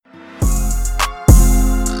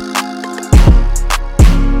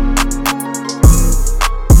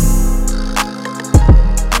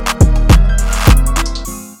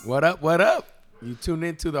What up? What up? You tune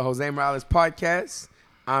into the Jose Morales podcast.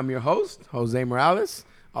 I'm your host, Jose Morales.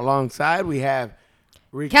 Alongside, we have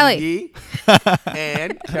Ricky Kelly. Yee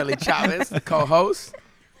and Kelly Chavez, the co-host.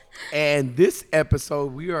 And this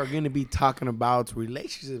episode, we are going to be talking about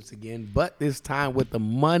relationships again, but this time with the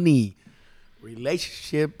money.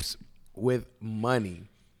 Relationships with money.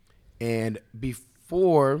 And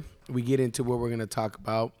before we get into what we're going to talk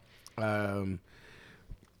about,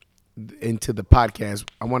 into the podcast,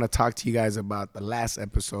 I want to talk to you guys about the last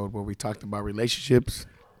episode where we talked about relationships.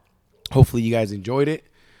 Hopefully you guys enjoyed it.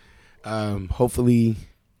 Hopefully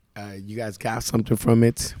you guys got something from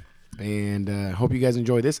it, and hope you guys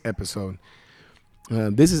enjoy this episode.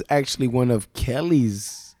 This is actually one of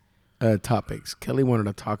Kelly's topics. Kelly wanted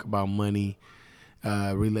to talk about money,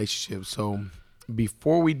 relationships. So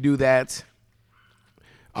before we do that,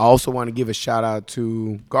 I also want to give a shout out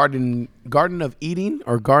to Garden of Eating,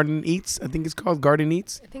 or Garden Eats. I think it's called Garden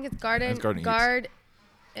Eats. I think it's Garden.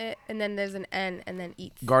 And then there's an N, and then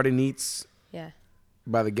Eats. Garden Eats. Yeah.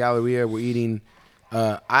 By the Galleria, we're eating.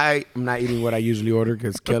 I am not eating what I usually order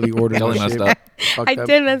because Kelly ordered. Kelly messed up. I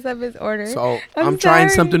did mess up his order. So I'm trying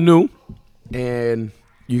something new, and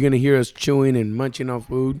you're gonna hear us chewing and munching on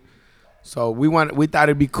food. So we thought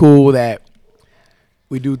it'd be cool that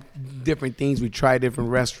we do different things. We try different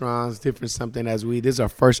restaurants, different something this is our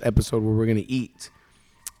first episode where we're going to eat.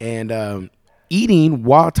 And eating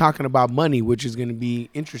while talking about money, which is going to be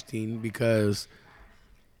interesting because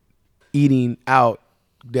eating out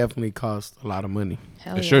definitely costs a lot of money.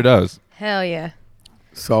 Hell It yeah. sure does. Hell yeah.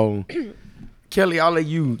 So, Kelly, I'll let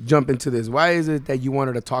you jump into this. Why is it that you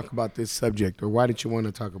wanted to talk about this subject, or why did you want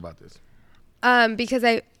to talk about this? Because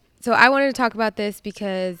I wanted to talk about this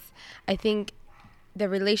because I think the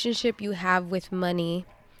relationship you have with money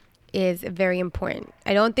is very important.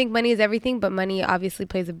 I don't think money is everything, but money obviously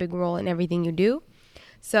plays a big role in everything you do.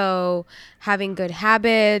 So having good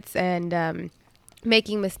habits and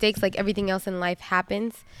making mistakes, like everything else in life,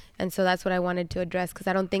 happens. And so that's what I wanted to address, because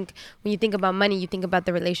I don't think when you think about money, you think about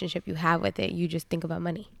the relationship you have with it. You just think about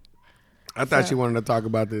money. I thought she wanted to talk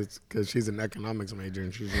about this because she's an economics major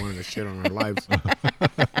and she's wanting to shit on our lives.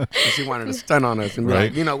 She wanted to stun on us and be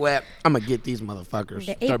like, you know what? I'm going to get these motherfuckers.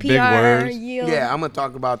 The Start APR big words. yield. Yeah, I'm going to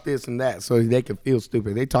talk about this and that so they can feel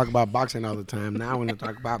stupid. They talk about boxing all the time. Now I want to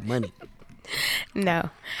talk about money. No.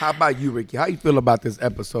 How about you, Ricky? How you feel about this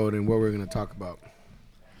episode and what we're going to talk about?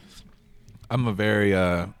 I'm a very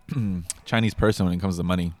Chinese person when it comes to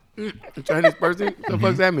money. A Chinese person? What the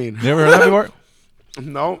fuck does that mean? You ever heard that before?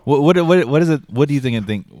 No. What is it? What do you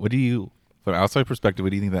think? What do you, from an outside perspective,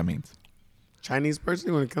 what do you think that means? Chinese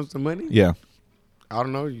person when it comes to money? Yeah. I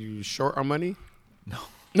don't know. You short on money? No.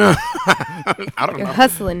 I don't You're know.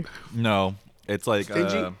 hustling. No. It's like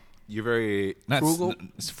Stingy? you're very Frugal?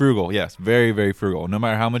 It's frugal. Yes, very very frugal. No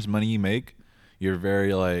matter how much money you make, you're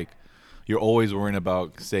very you're always worrying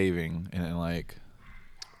about saving and like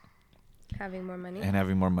Having more money. and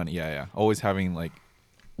having more money. Yeah. Always having like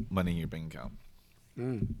money in your bank account.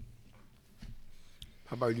 How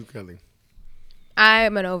about you, Kelly?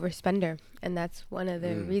 I'm an overspender, and that's one of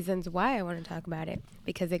the reasons why I want to talk about it,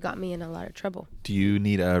 because it got me in a lot of trouble. Do you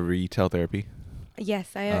need a retail therapy?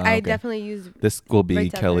 Yes, I Okay. definitely use. This will be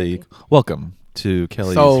Retail Kelly. therapy. Welcome to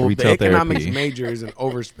Kelly's So retail the economics therapy. major is an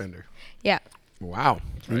overspender. Yeah. Wow.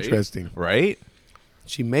 Right? Interesting. Right?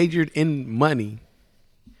 She majored in money,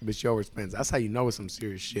 but she overspends. That's how you know it's some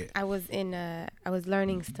serious shit. I was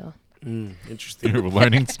learning still. Interesting. You're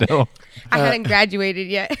learning still. I hadn't graduated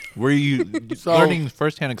yet. Were you So- learning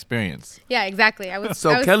firsthand experience? Yeah, exactly. I was.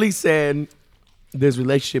 So Kelly said this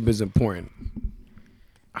relationship is important.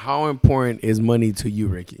 How important is money to you,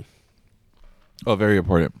 Ricky? Oh, very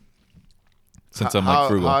important. Since I'm like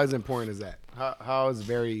frugal. How as important is that? How is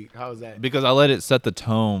that? Because I let it set the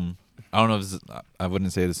tone. I don't know if I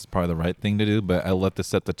wouldn't say this is probably the right thing to do, but I let this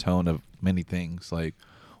set the tone of many things, like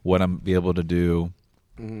what I'm be able to do.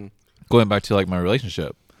 Going back to like my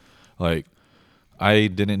relationship, like I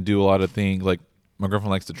didn't do a lot of things. Like my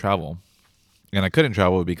girlfriend likes to travel, and I couldn't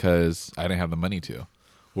travel because I didn't have the money to.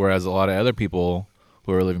 Whereas a lot of other people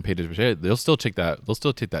who are living paycheck to paycheck, they'll still take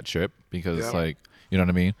that trip because it's like, you know what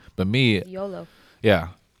I mean. But me, YOLO. yeah.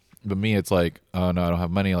 But me, it's like, oh no, I don't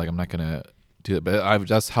have money. Like I'm not gonna do it. But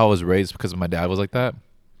that's how I was raised because my dad was like that.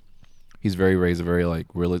 He's raised very like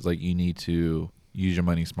really like you need to use your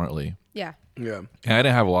money smartly. Yeah. Yeah. And I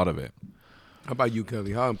didn't have a lot of it. How about you,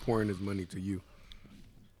 Kelly? How important is money to you?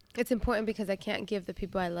 It's important because I can't give the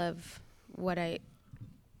people I love what I.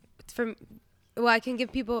 It's from. Well, I can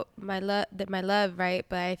give people my love, right?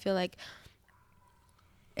 But I feel like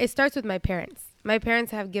it starts with my parents. My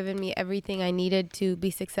parents have given me everything I needed to be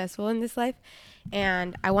successful in this life,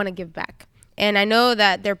 and I want to give back. And I know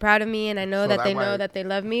that they're proud of me, and I know So that that they why- know that they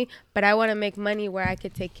love me, but I want to make money where I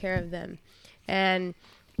could take care of them. And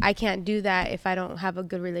I can't do that if I don't have a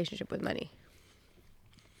good relationship with money.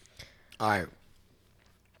 All right.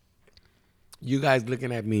 You guys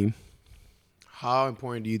looking at me, how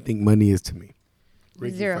important do you think money is to me?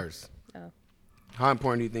 Ricky 0. first. Oh. How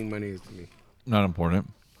important do you think money is to me? Not important.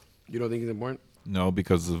 You don't think it's important? No,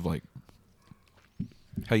 because of like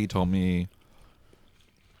how you told me,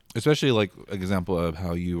 especially like example of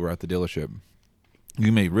how you were at the dealership.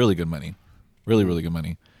 You made really good money, really, really good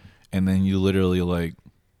money. And then you literally like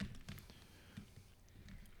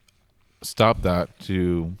stopped that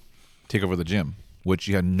to take over the gym, which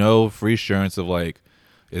you had no free assurance of like,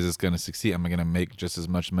 is this going to succeed? Am I going to make just as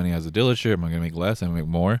much money as a dealership? Am I going to make less? Am I going to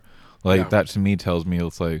make more? Like that to me tells me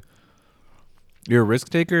it's like you're a risk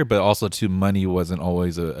taker, but also too money wasn't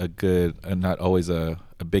always a good and not always a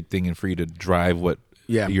big thing and for you to drive what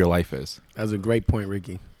your life is. That's a great point,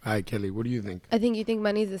 Ricky. All right, Kelly, what do you think? I think you think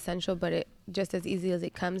money is essential, but it just as easy as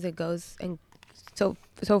it comes, it goes, and so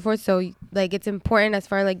forth. So like it's important as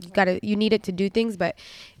far like you need it to do things, but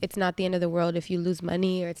it's not the end of the world if you lose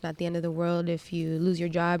money, or it's not the end of the world if you lose your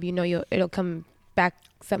job. You know, it'll come back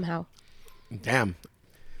somehow. Damn.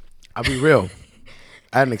 I'll be real.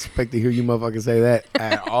 I didn't expect to hear you motherfuckers say that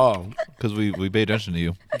at all. Because we pay attention to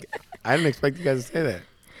you. I didn't expect you guys to say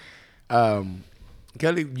that.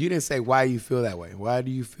 Kelly, you didn't say why you feel that way. Why do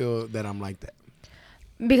you feel that I'm like that?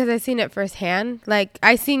 Because I've seen it firsthand. Like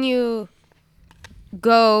I seen you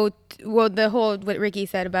go the whole what Ricky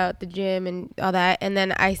said about the gym and all that, and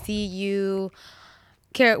then I see you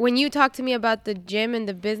care when you talk to me about the gym and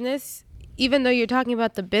the business. Even though you're talking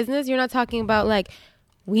about the business, you're not talking about like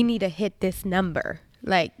we need to hit this number.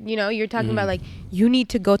 Like, you know, you're talking about like you need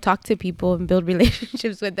to go talk to people and build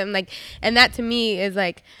relationships with them. Like, and that to me is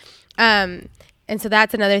like, and so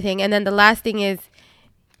that's another thing. And then the last thing is,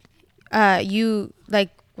 you like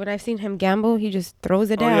when I've seen him gamble, he just throws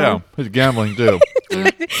it down. Oh yeah, he's gambling too.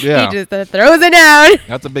 Yeah, He just throws it down.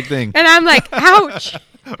 that's a big thing, And I'm like, ouch.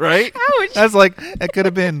 right? Ouch. That's like that could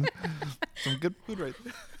have been some good food right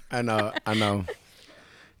there. I know.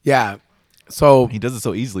 Yeah. So He does it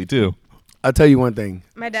so easily too. I'll tell you one thing.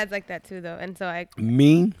 My dad's like that too, though. And so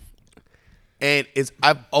Me, and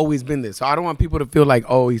I've always been this. So I don't want people to feel like,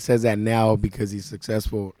 oh, he says that now because he's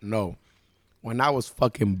successful. No. When I was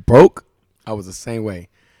fucking broke, I was the same way.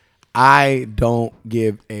 I don't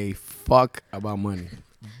give a fuck about money.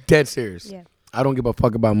 Dead serious. Yeah. I don't give a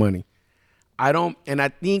fuck about money. I don't, and I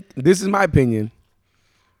think, this is my opinion,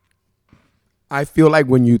 I feel like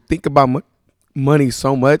when you think about money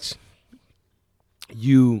so much,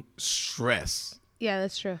 you stress. yeah,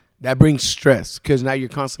 that's true. That brings stress because now you're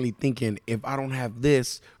constantly thinking, if I don't have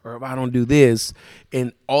this or if I don't do this,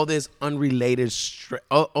 and all this unrelated stress,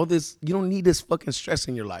 all this, you don't need this fucking stress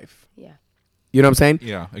in your life. Yeah. You know what I'm saying?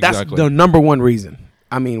 Yeah, exactly. That's the number one reason.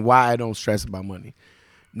 I mean, why I don't stress about money.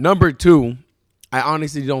 Number two, I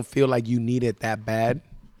honestly don't feel like you need it that bad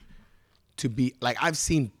to be, like, I've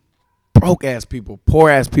seen broke ass people,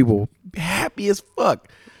 poor ass people, happy as fuck.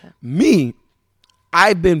 Yeah. Me,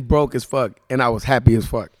 I've been broke as fuck and I was happy as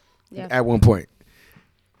fuck at one point.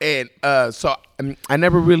 And so I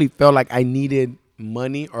never really felt like I needed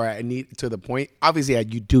money or I need to the point. Obviously,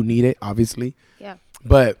 you do need it, obviously. Yeah.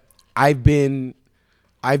 But I've been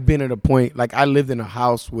at a point, like I lived in a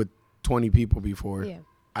house with 20 people before. Yeah.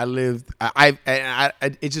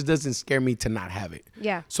 It just doesn't scare me to not have it.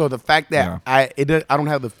 Yeah. So the fact that I don't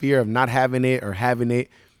have the fear of not having it or having it,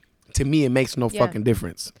 to me, it makes no fucking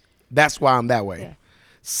difference. That's why I'm that way. Yeah.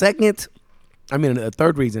 Second, a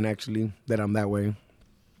third reason actually that I'm that way,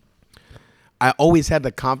 I always had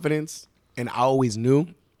the confidence and I always knew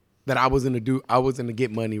that I was gonna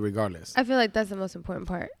get money regardless. I feel like that's the most important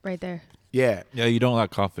part right there. Yeah. Yeah, you don't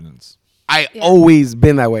lack confidence. I always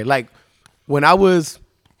been that way. Like when I was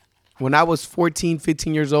 14,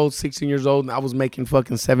 15 years old, 16 years old, and I was making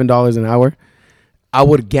fucking $7 an hour, I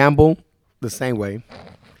would gamble the same way.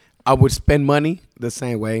 I would spend money the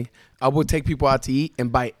same way. I would take people out to eat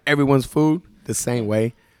and buy everyone's food the same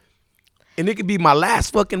way. And it could be my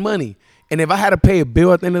last fucking money. And if I had to pay a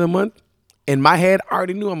bill at the end of the month, in my head, I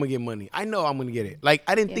already knew I'm going to get money. I know I'm going to get it. Like,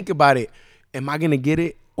 I didn't think about it. Am I going to get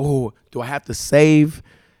it? Or do I have to save?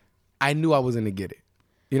 I knew I was going to get it.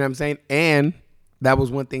 You know what I'm saying? And that was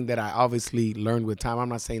one thing that I obviously learned with time. I'm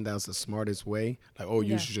not saying that was the smartest way. Like, oh,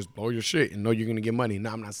 you should just blow your shit and know you're going to get money. No,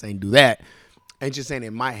 I'm not saying do that. I'm just saying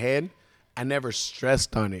in my head, I never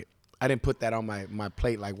stressed on it. I didn't put that on my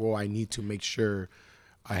plate like, whoa, I need to make sure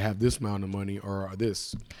I have this amount of money or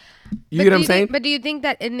this. You But get what I'm saying? But do you think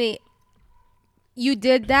that you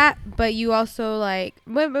did that, but you also like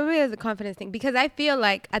maybe it's a confidence thing, because I feel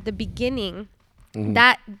like at the beginning,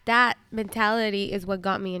 that mentality is what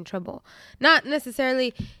got me in trouble. Not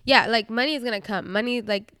necessarily, yeah, like money is gonna come, money,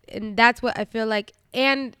 like, and that's what I feel like.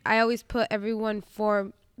 And I always put everyone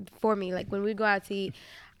for me. Like when we go out to eat,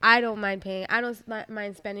 I don't mind paying. I don't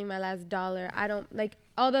mind spending my last dollar. I don't like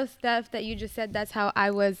all those stuff that you just said. That's how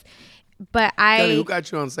I was. But Kelly, who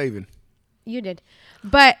got you on saving? You did,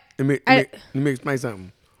 but Let me explain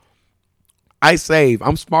something. I save.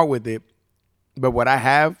 I'm smart with it, but what I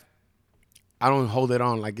have, I don't hold it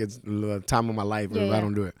on like it's the time of my life. Yeah. I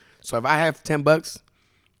don't do it. So if I have $10,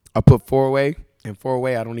 I put 4 away, and 4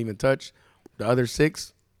 away I don't even touch. The other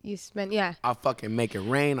 6, you spent, yeah. I'll fucking make it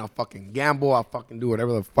rain. I'll fucking gamble. I'll fucking do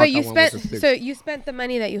whatever the fuck But I you want with the spent, 6. so you spent the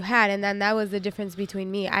money that you had, and then that was the difference between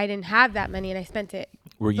me. I didn't have that money, and I spent it.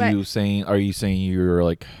 Are you saying you're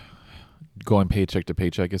like going paycheck to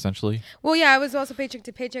paycheck essentially? Well, yeah, I was also paycheck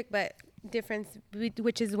to paycheck, but difference,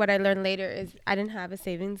 which is what I learned later, is I didn't have a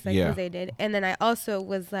savings like Jose did. And then I also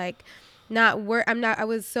was like, I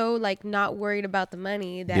was so like not worried about the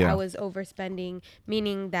money that I was overspending,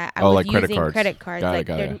 meaning that I was like using credit cards. Like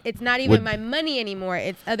Got it. it's not even my money anymore.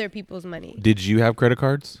 It's other people's money. Did you have credit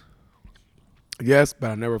cards? Yes, but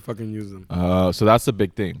I never fucking use them. So that's a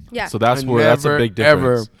big thing. Yeah. So that's a big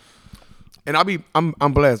difference. And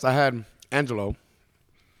I'm blessed. I had Angelo.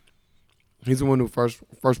 He's the one who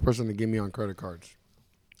first person to get me on credit cards.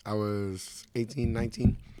 I was 18,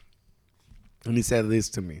 19. And he said this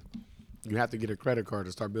to me. You have to get a credit card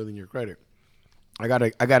to start building your credit. I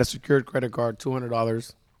got a secured credit card,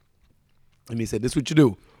 $200. And he said, this is what you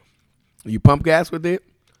do. You pump gas with it,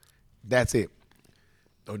 that's it.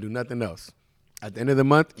 Don't do nothing else. At the end of the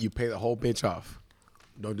month, you pay the whole bitch off.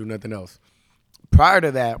 Don't do nothing else. Prior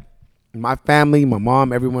to that, my family, my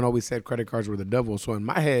mom, everyone always said credit cards were the devil. So in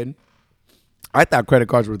my head, I thought credit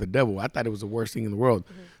cards were the devil. I thought it was the worst thing in the world.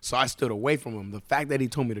 Mm-hmm. So I stood away from them. The fact that he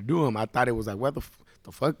told me to do them, I thought it was like, what the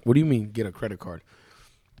fuck? What do you mean get a credit card?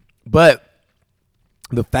 But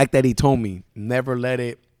the fact that he told me, never let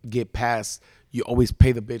it get past, you always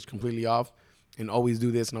pay the bitch completely off and always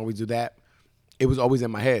do this and always do that. It was always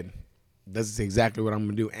in my head. This is exactly what I'm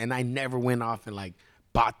going to do. And I never went off and like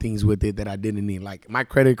bought things with it that I didn't need. Like my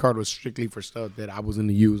credit card was strictly for stuff that I was going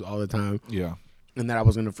to use all the time. Yeah. And that I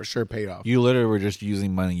was going to for sure pay off. You literally were just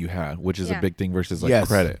using money you had, which is a big thing versus like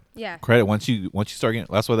credit. Yeah. Credit, once you start getting,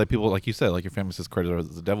 that's why that people, like you said, like your family says credit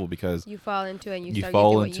is the devil, because you fall into it and you start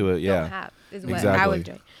fall into it, don't have, is what I was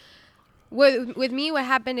doing. With me, what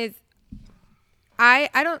happened is I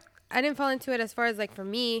didn't fall into it as far as like for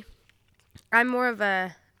me. I'm more of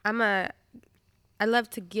I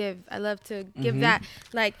love to give. I love to give that.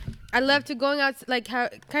 Like, I love to going out, like how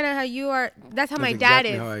you are. That's how my dad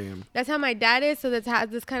is. How I am. That's how my dad is. So that's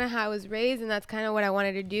kind of how I was raised, and that's kind of what I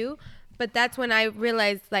wanted to do. But that's when I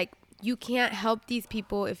realized, like, you can't help these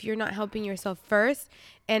people if you're not helping yourself first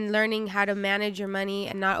and learning how to manage your money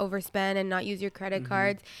and not overspend and not use your credit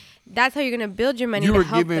cards. That's how you're gonna build your money. You to were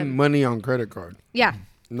help giving them. money on credit card. Yeah.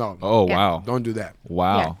 No. Oh, Yeah. wow. Don't do that.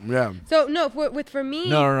 Wow. Yeah. So no, for me.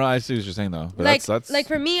 No. I see what you're saying though. But Like, that's like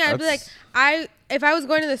for me, I'd be like, if I was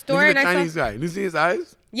going to the store Look at and the I Chinese saw. guy. You see his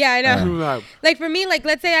eyes? Yeah, I know. He was like, Like for me, like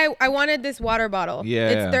let's say I wanted this water bottle. Yeah.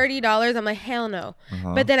 It's $30. I'm like, hell no.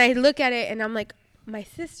 But then I look at it and I'm like, my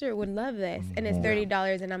sister would love this, and it's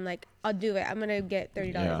 $30, and I'm like, I'll do it. I'm gonna get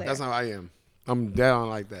 $30 later. that's how I am. I'm down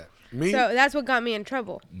like that. Me? So that's what got me in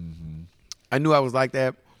trouble. I knew I was like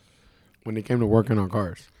that when it came to working on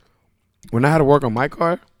cars. When I had to work on my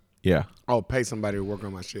car, yeah. I'll pay somebody to work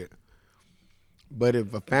on my shit. But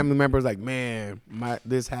if a family member is like, man,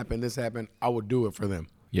 this happened, I would do it for them.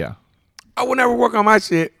 Yeah. I would never work on my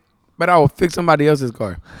shit, but I would fix somebody else's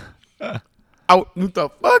car. What the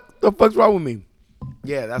fuck? The fuck's wrong with me?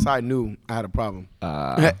 Yeah, that's how I knew I had a problem.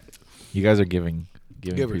 You guys are giving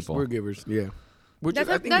Givers. people. We're givers, yeah. Which That's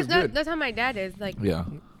I how, think is good. that's how my dad is. Like, Yeah.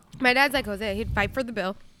 my dad's like Jose. He'd fight for the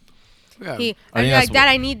bill. Yeah. I'd be that's like, Dad,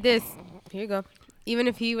 I need this. Here you go. Even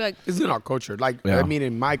if he like. It's in our culture. Like, Yeah. I mean,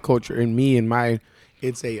 in my culture, in me, in my,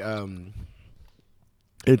 it's a,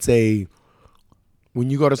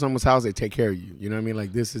 when you go to someone's house, they take care of you. You know what I mean?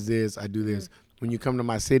 Like, this is this, I do this. When you come to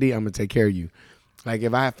my city, I'm going to take care of you. Like,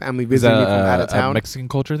 if I have family Is visiting that me from out of a town. Mexican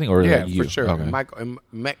culture thing, or is Yeah, that you? for sure. Okay.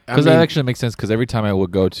 Because That actually makes sense, because every time I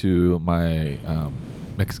would go to my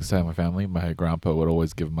Mexican side of my family, my grandpa would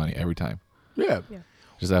always give money every time. Yeah.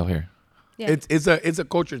 Just out here. Yeah. It's a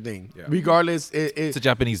culture thing. Yeah. Regardless, It's a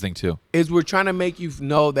Japanese thing too. we're trying to make you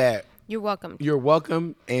know that You're welcome. you're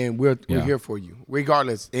welcome and we're Yeah. here for you.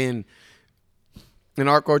 Regardless. And in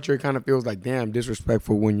our culture, it kind of feels like, damn,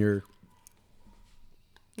 disrespectful when you're,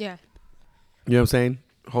 Yeah. you know what I'm saying,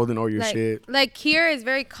 holding all your shit. Like here is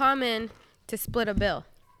very common to split a bill.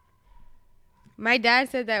 My dad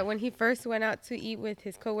said that when he first went out to eat with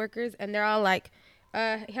his coworkers, and they're all like,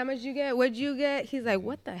 how much you get? What'd you get? He's like,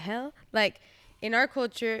 what the hell? Like, in our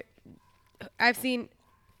culture, I've seen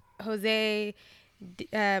Jose,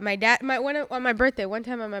 my dad, on my birthday, one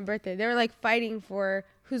time on my birthday, they were like fighting for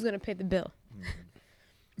who's going to pay the bill.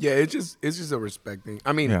 Yeah, it's just a respect thing.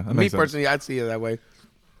 I mean, Yeah, that me makes sense. personally, I see it that way.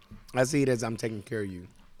 I see it as I'm taking care of you.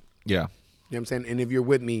 Yeah. You know what I'm saying? And if you're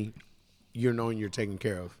with me, you're knowing you're taken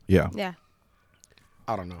care of. Yeah. Yeah.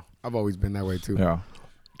 I don't know. I've always been that way too. Yeah.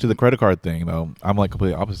 To the credit card thing though, I'm like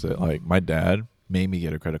completely opposite. Like my dad made me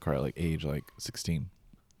get a credit card at like age like 16.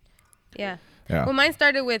 Yeah. Yeah. Well, mine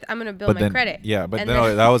started with, I'm going to build my then, credit. Yeah, but And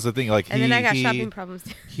then that was the thing. Like and then I got shopping problems.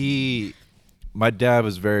 My dad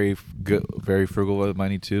was very good, very frugal with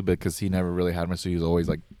money too, because he never really had much, so he was always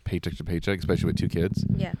like paycheck to paycheck, especially with 2 kids.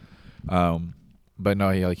 Yeah. But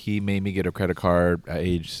no, he made me get a credit card at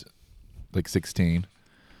age like 16,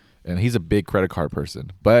 and he's a big credit card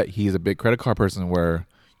person. But he's a big credit card person where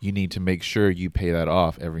you need to make sure you pay that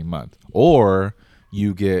off every month, or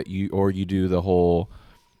you get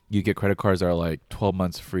credit cards that are like 12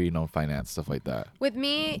 months free, no finance, stuff like that. With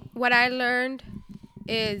me, what I learned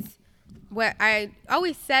is what I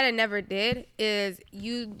always said and never did is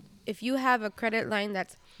if you have a credit line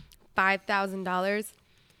that's $5,000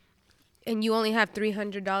 and you only have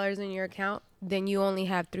 $300 in your account, then you only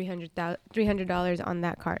have $300 on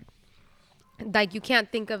that card. Like, you can't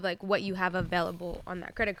think of like what you have available on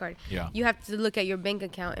that credit card. Yeah. You have to look at your bank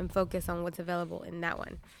account and focus on what's available in that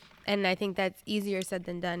one. And I think that's easier said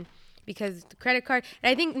than done, because the credit card,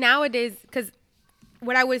 and I think nowadays, because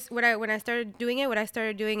when I started doing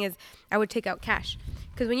is I would take out cash,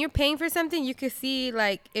 because when you're paying for something, you could see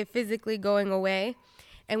like it physically going away,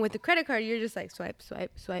 and with the credit card, you're just like swipe,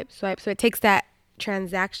 swipe, swipe, swipe. So it takes that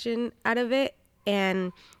transaction out of it,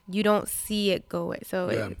 and you don't see it go away. So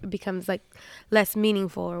it becomes like less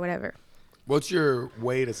meaningful or whatever. What's your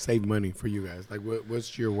way to save money for you guys? Like,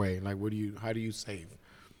 what's your way? Like, how do you save?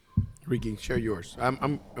 Ricky, share yours.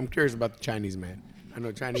 I'm curious about the Chinese man. I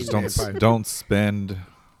know Chinese man. Don't spend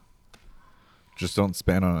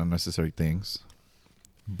on unnecessary things.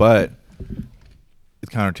 But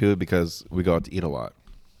it's counter to it because we go out to eat a lot,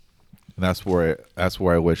 and that's where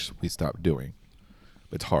I wish we stopped doing.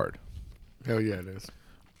 It's hard. Hell yeah, it is.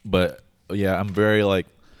 But yeah, I'm very like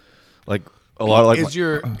a lot of like. Is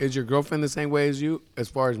your girlfriend the same way as you as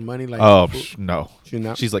far as money? Like, no, she's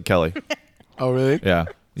not. She's like Kelly. Oh really? Yeah.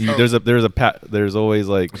 There's always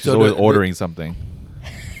like she's always ordering something.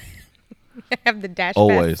 I have the dash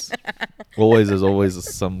Always. There's always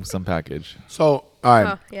some package. So all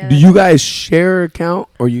right, yeah, do you guys share account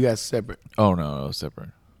or you guys separate? Oh no, separate.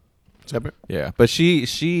 Separate? Yeah, but she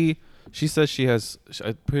says she has.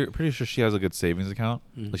 I'm pretty sure she has a good savings account.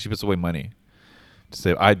 Mm-hmm. Like she puts away money to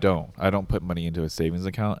save. I don't put money into a savings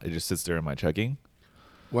account. It just sits there in my checking.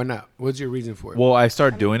 Why not? What's your reason for it? Well, I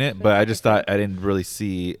started doing it, but I just thought I didn't really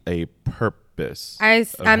see a purpose. I'm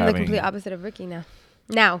the complete opposite of Ricky now.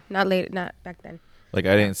 Now, not later, not back then. Like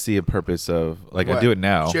I didn't see a purpose of like What? I do it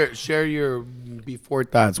now. Share your before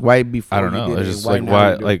thoughts. Why before? I don't know. You did It's it? just Why like now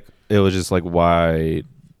why you do it? like it was just like why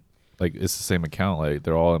like it's the same account. Like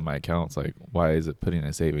they're all in my accounts. Like why is it putting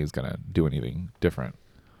in savings gonna do anything different?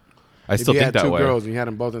 I still think that if you had way. two girls and you had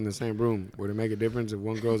them both in the same room, would it make a difference if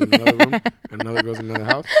one girl's in another room and another girl's in another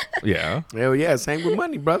house? Yeah. Hell yeah, same with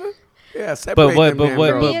money, brother. Yeah, separate But what- them but damn what-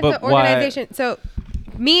 girls. Me, it's an why- organization. So,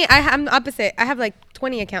 I'm the opposite. I have like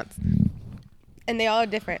 20 accounts, and they all are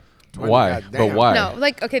different. Why? Goddamn. But why? No,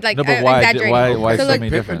 like okay, like No, but I'm why? exaggerating. Why So so look, many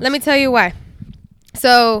different? let me tell you why.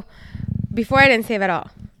 So, before I didn't save at all,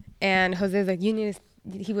 and Jose was like, "You need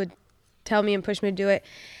to." He would tell me and push me to do it,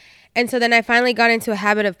 and so then I finally got into a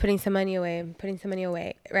habit of putting some money away,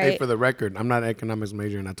 right? Hey, for the record, I'm not an economics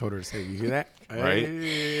major, and I told her to say, "You hear that?" Right.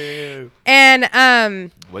 Hey.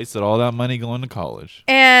 And Wasted all that money going to college.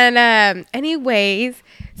 And anyways,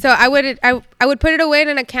 so I would put it away in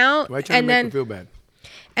an account, Why you trying and to make then her feel bad?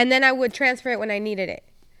 and then I would transfer it when I needed it,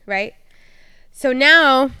 right? So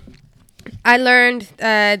now I learned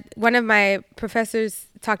one of my professors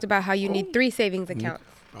talked about how you need 3 savings accounts,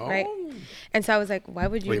 right? And so I was like, why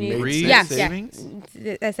would you Wait, need makes sense. Yeah.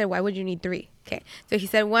 Savings? I said, why would you need 3? Okay. So he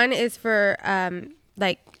said one is for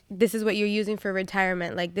like this is what you're using for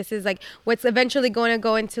retirement. Like this is like what's eventually going to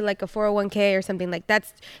go into like a 401k or something like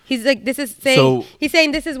that's. He's like this is saying So- he's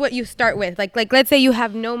saying this is what you start with. Like let's say you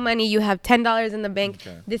have no money, you have $10 in the bank.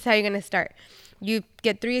 Okay. This is how you're gonna start. You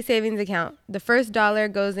get 3 savings account. The first dollar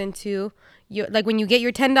goes into you. Like when you get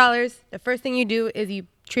your $10, the first thing you do is you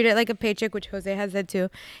treat it like a paycheck, which Jose has said too.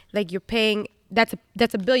 Like you're paying. That's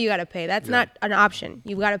a bill you got to pay. That's not an option.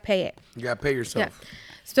 You got to pay it. You got to pay yourself. Yeah.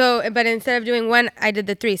 So, but instead of doing one, I did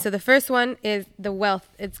the 3. So the first one is the wealth.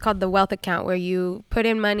 It's called the wealth account, where you put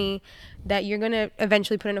in money that you're going to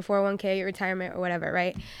eventually put in a 401k, your retirement or whatever,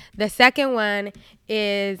 right? The second one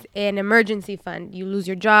is an emergency fund. You lose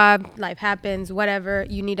your job, life happens, whatever.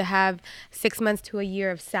 You need to have 6 months to a year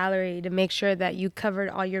of salary to make sure that you covered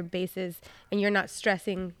all your bases and you're not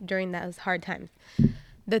stressing during those hard times.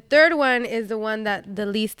 The third one is the one that the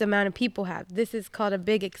least amount of people have. This is called a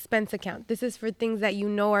big expense account. This is for things that you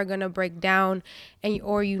know are going to break down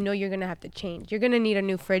or you know you're going to have to change. You're going to need a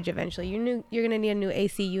new fridge eventually. You're going to need a new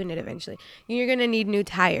AC unit eventually. You're going to need new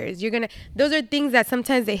tires. Those are things that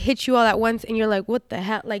sometimes they hit you all at once and you're like, what the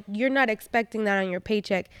hell? Like you're not expecting that on your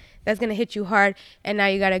paycheck. That's going to hit you hard. And now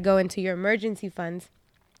you got to go into your emergency funds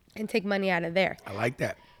and take money out of there. I like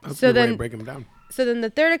that. That's a good way to break them down. So then the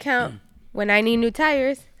third account, when I need new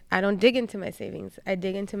tires, I don't dig into my savings. I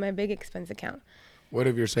dig into my big expense account. What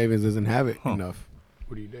if your savings doesn't have it enough?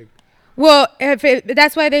 What do you dig? Well,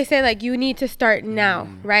 that's why they say, like, you need to start now,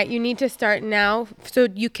 right? You need to start now so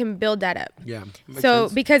you can build that up. Yeah. So,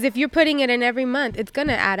 because if you're putting it in every month, it's going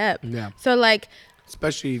to add up. Yeah. So, like.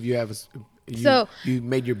 Especially if you have you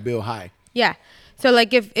made your bill high. Yeah. So,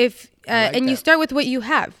 like, if like you start with what you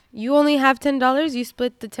have. You only have $10. You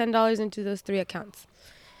split the $10 into those 3 accounts.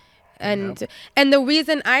 And the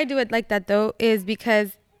reason I do it like that, though, is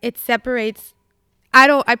because it separates.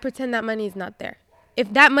 I pretend that money is not there.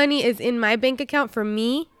 If that money is in my bank account for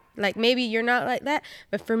me, like maybe you're not like that,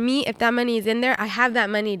 but for me, if that money is in there, I have that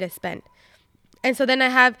money to spend. And so then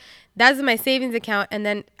that's my savings account. And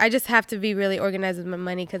then I just have to be really organized with my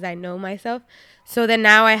money because I know myself. So then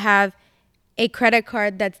now I have a credit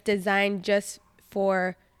card that's designed just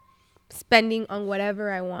for spending on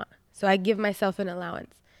whatever I want. So I give myself an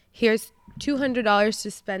allowance. Here's $200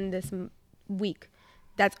 to spend this week.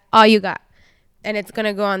 That's all you got. And it's going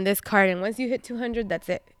to go on this card. And once you hit 200, that's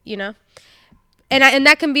it, you know? And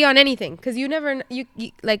that can be on anything. Because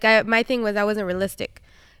my thing was I wasn't realistic.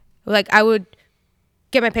 Like, I would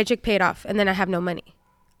get my paycheck paid off, and then I have no money.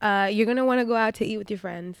 You're going to want to go out to eat with your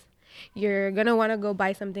friends. You're going to want to go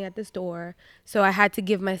buy something at the store. So I had to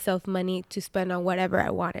give myself money to spend on whatever I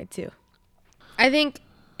wanted to. I think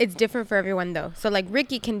it's different for everyone, though. So, like,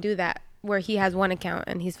 Ricky can do that where he has one account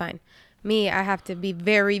and he's fine. Me, I have to be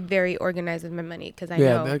very, very organized with my money because I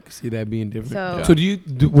know. Yeah, I can see that being different. So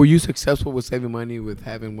were you successful with saving money with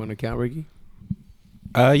having one account, Ricky?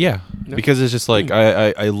 Yeah. No. Because it's just like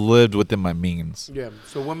I lived within my means. Yeah.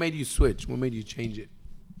 So what made you switch? What made you change it?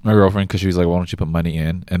 My girlfriend, because she was like, why don't you put money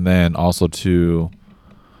in? And then also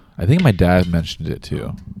I think my dad mentioned it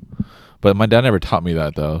too. But my dad never taught me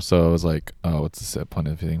that, though. So it was like, oh, what's the set point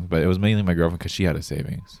of things? But it was mainly my girlfriend because she had a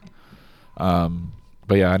savings.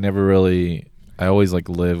 But yeah, I always like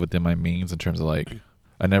live within my means in terms of like,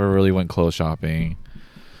 I never really went clothes shopping.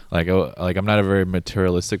 Like I'm not a very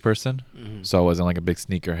materialistic person. Mm-hmm. So I wasn't like a big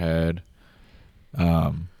sneakerhead.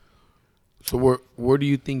 So where do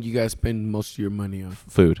you think you guys spend most of your money on?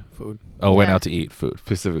 Food. Oh, yeah. Went out to eat. Food.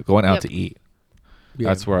 Specific. Going out to eat. Yeah,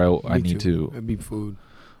 that's where I need to. It'd be food.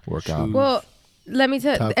 Work out. Well, let me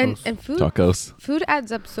tell you, and food. Tacos. Food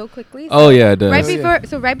adds up so quickly. So yeah, it does.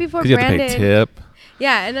 Right before you Brandon. Have to pay tip.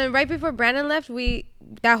 Yeah, and then right before Brandon left,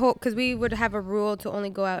 because we would have a rule to only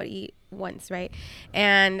go out and eat once, right?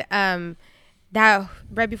 And that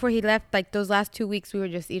right before he left, like those last 2 weeks, we were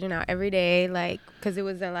just eating out every day, like because it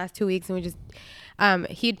was the last 2 weeks, and we just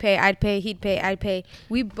he'd pay, I'd pay, he'd pay, I'd pay.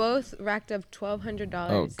 We both racked up $1,200.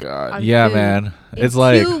 Oh God, yeah, man, it's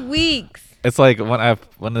like 2 weeks. It's like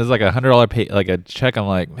when there's like $100 pay, like a check, I'm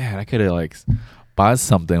like, man, I could have like bought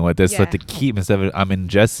something with this, like to keep instead of I'm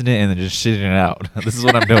ingesting it and then just shitting it out. This is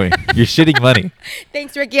what I'm doing. You're shitting money.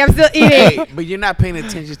 Thanks, Ricky. I'm still eating. Hey, but you're not paying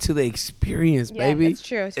attention to the experience, baby. That's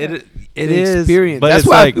true. It the is experience. But that's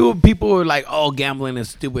why people are like, "Oh, gambling is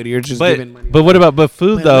stupid. You're just giving money." But what about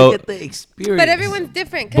food though? Look at the experience. But everyone's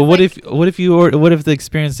different. But what if the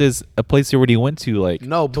experience is a place you already went to like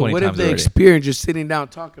no? But what if the already? Experience you're sitting down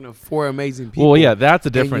talking to 4 amazing people? Well, yeah, that's a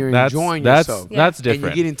different. And you're enjoying yourself. That's different.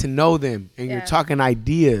 And you're getting to know them, and you're talking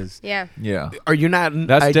ideas. Yeah. Or you're not.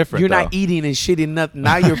 That's different. You're though. not eating and shitting nothing.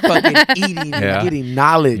 Now you're fucking eating and getting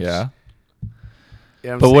knowledge. Yeah. You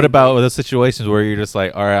know but what about those situations where you're just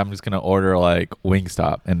like, all right, I'm just gonna order like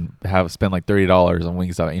Wingstop and spend like $30 on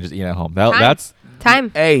Wingstop and you just eat at home? That's time.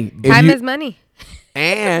 Hey, time is money.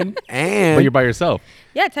 And But you're by yourself.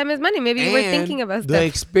 Yeah, time is money. Maybe you were and thinking about the stuff.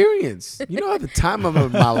 experience. You know, at the time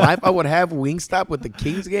of my life, I would have Wingstop with the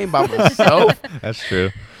Kings game by myself, That's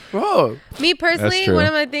true. bro. Me personally, true. one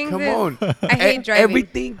of my things Come is on, I hate driving.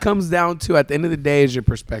 Everything comes down to at the end of the day is your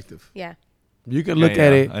perspective. Yeah. You can look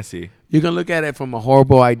at it. I see. You can look at it from a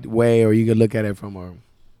horrible way, or you can look at it from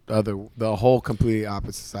the whole completely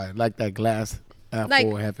opposite side, like that glass half Like-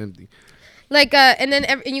 full, half empty. Like and then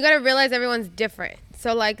and you got to realize everyone's different.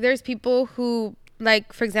 So like there's people who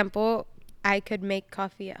like, for example, I could make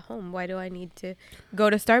coffee at home. Why do I need to go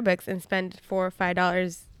to Starbucks and spend $4 or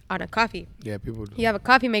 $5 on a coffee? Yeah, people. You have a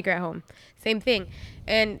coffee maker at home. Same thing.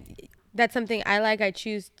 And that's something I like. I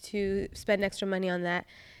choose to spend extra money on that.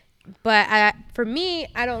 But for me,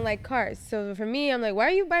 I don't like cars. So for me, I'm like, why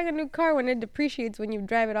are you buying a new car when it depreciates when you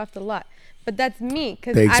drive it off the lot? But that's me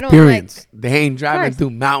because The I don't like. experience. They ain't driving cars. through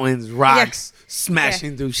mountains, rocks,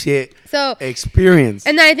 smashing through shit. So Experience.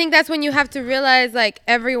 and then I think that's when you have to realize like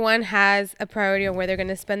everyone has a priority on where they're going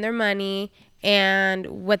to spend their money and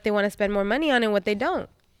what they want to spend more money on and what they don't.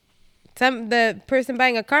 The person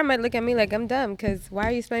buying a car might look at me like I'm dumb because why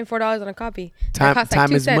are you spending $4 on a coffee? That costs like Time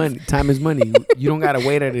 2 is cents. money. Time is money. You don't gotta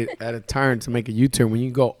wait at a turn to make a U-turn when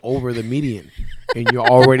you go over the median and you're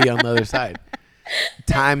already on the other side.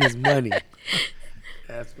 Time is money.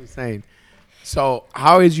 That's what I'm saying. So,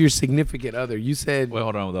 how is your significant other? You said Wait,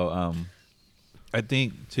 hold on though. I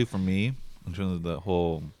think too for me, in terms of the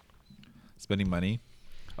whole spending money,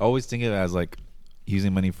 I always think of it as like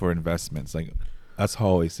using money for investments. Like that's how I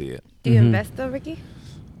always see it. Do you invest though, Ricky?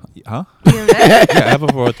 Huh? Do you invest? Yeah, I have a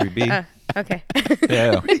 403b. Okay.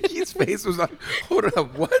 Yeah. Ricky's face was like, "Hold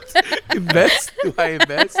up, what? Invest? Do I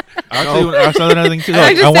invest?" Actually, another thing too. I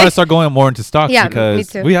Like, just I want to say- start going more into stocks Yeah, me because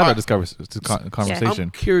too. we had this conversation. I'm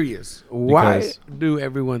curious. Why Because- do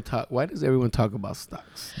everyone talk? Why does everyone talk about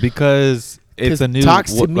stocks? Because it's 'Cause a new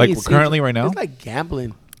stocks to me, like it seems currently right now. It's like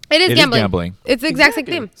gambling. It is It is gambling. gambling. It's the exact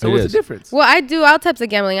Exactly. same thing. So It what's is. the difference? Well, I do all types of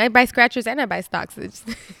gambling. I buy scratchers and I buy stocks. It's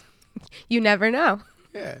you never know.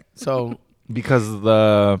 Yeah. So because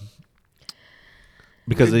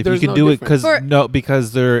if you There's can no do it difference.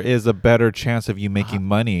 because there is a better chance of you making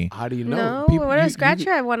money. how do you know? No, People- what a you-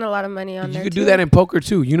 scratcher! I won a lot of money on You there. could do too. that in poker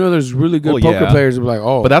too. You know, there's really good Well, poker yeah. players who are like,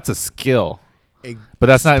 oh, But that's a skill. it- But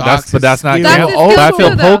that's not stocks that's is not skill. Stocks gambling. is But I skill feel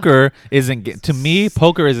too, though. poker isn't to me.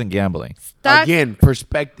 Poker isn't gambling. Stocks, Again,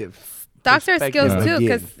 perspective. stocks are Perspective skills too, again.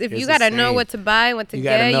 because if It's you the gotta know same. what to buy, what to You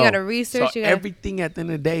get, gotta you know. gotta research. So You gotta everything at the end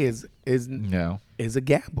of the day is Yeah. a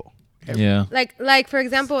gamble. Yeah. like for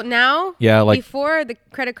example now. Yeah. Like Before the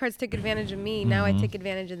credit cards took advantage of me, now I take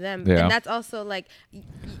advantage of them, Yeah. and that's also like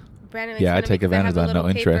Brandon. Makes yeah, fun I of me take 'cause advantage have of a that. No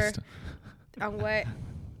little paper interest. on what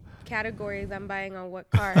categories I'm buying on what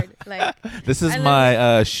card. Like This is I love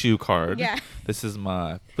my shoe card. yeah. This is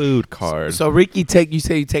my food card. So Ricky, you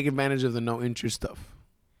say you take advantage of the no interest stuff.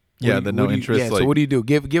 yeah, What the do no you- interest. Yeah. like, So what do you do?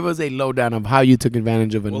 Give us a lowdown of how you took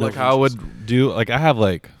advantage of a well, no like how I interest. would do. Like I have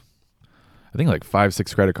like, I think like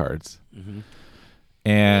 5-6 credit cards. Mhm.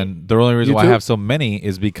 And the only reason You why too? I have so many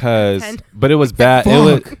is because, 10. but it was bad. It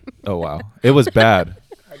was, Fuck. oh wow, it was bad.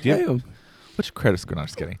 Do you- Damn. Which credit score? No, I'm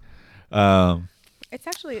just kidding. It's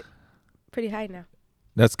actually pretty high now.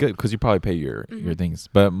 That's good because you probably pay your things.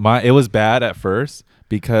 But it was bad at first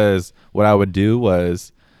because what I would do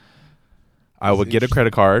was I would get a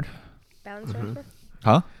credit card. Balance transfer.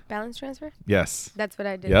 Huh? Balance transfer. Yes. That's what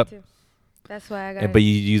I did Yep. too. That's why I got. But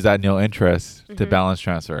you use that no interest to Mhm. balance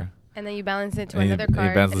transfer. And then you balance it to And another you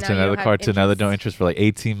card. balance and it now to you another don't have card to another interest. no interest for like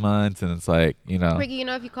 18 months. And it's like, Ricky, you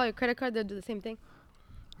know if you call your credit card, they'll do the same thing.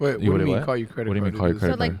 Wait, You what do would you mean what? call your credit What do you card? mean call your to do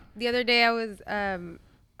credit So like card? the other day I was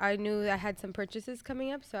I knew I had some purchases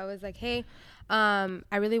coming up, so I was like, hey, I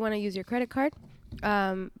really want to use your credit card,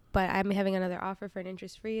 but I'm having another offer for an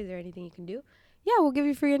interest free. Is there anything you can do? Yeah, we'll give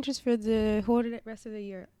you free interest for the whole rest of the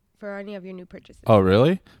year for any of your new purchases. Oh,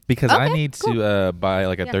 really? Because I Okay, need cool. to buy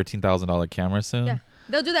like a Yeah. $13,000 camera soon. Yeah,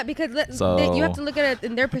 they'll do that because So- you have to look at it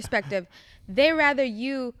in their perspective. They rather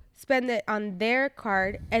you spend it on their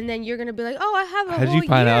card, and then you're gonna be like, oh, I have a How did whole you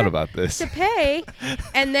find year out about this? to pay,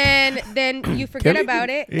 and then you forget we about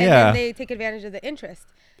it, and Yeah. then they take advantage of the interest.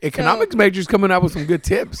 Economics majors coming out with some good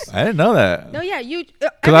tips. I didn't know that. No, yeah, you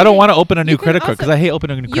Because I don't want to open a new you can credit card because also- I hate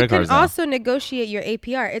opening new You credit can cards now. also negotiate your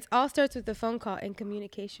APR. It all starts with the phone call and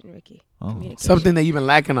communication, Ricky. Oh. Communication. Something that you've been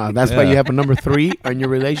lacking on. That's why Yeah. you have a number 3 on your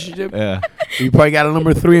relationship. Yeah. You probably got a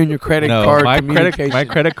number 3 on your credit No, card. my communication.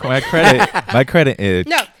 credit is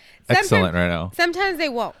No, excellent right now. Sometimes they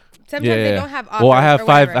won't. sometimes Yeah, they yeah. don't have offers. Well, I have or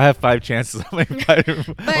five. whatever. I have 5 chances.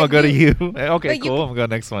 I'll go to you. Okay, but you cool. I'm going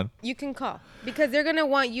next one. You can call because they're gonna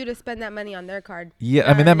want you to spend that money on their card. Yeah, I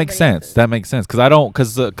not mean that makes anybody sense. else's. That makes sense because I don't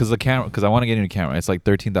because the camera because I want to get a new camera. It's like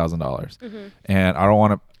 $13,000, and I don't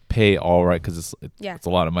want to pay all right because it's a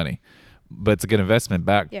lot of money, but it's a good investment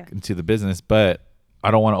back into the business. But I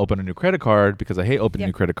don't want to open a new credit card because I hate opening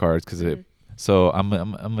new credit cards because it. So I'm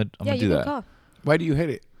gonna do that. Call. Why do you hate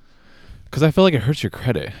it? Because I feel like it hurts your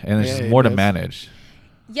credit, and there's just more to manage.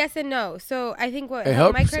 Yes and no. So I think what it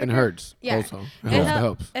helped my helps credit and card, hurts. Also, it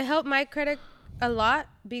helps. It helped my credit a lot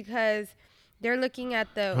because they're looking at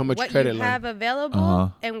How much what credit you have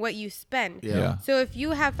available and what you spend. Yeah. So if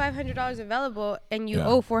you have $500 available and you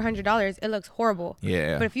owe $400, it looks horrible.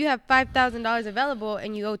 Yeah. But if you have $5,000 available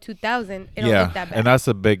and you owe $2,000, it don't look that bad. And that's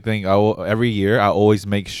a big thing. Every year I always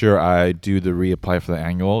make sure I do the reapply for the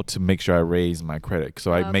annual to make sure I raise my credit.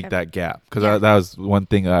 So I make that gap because that was one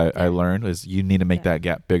thing I learned is you need to make that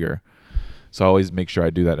gap bigger. So I always make sure I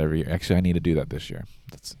do that every year. Actually, I need to do that this year.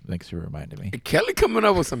 Thanks for reminding me. Kelly coming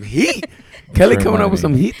up with some heat. Kelly coming up with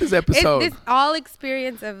some heat this episode. It's this all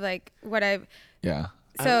experience of like what I've. Yeah.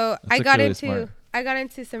 So I got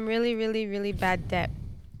into some really, really, really bad debt,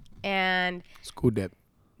 and school debt.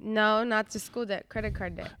 No, not just school debt, credit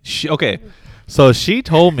card debt. So she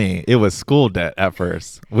told me it was school debt at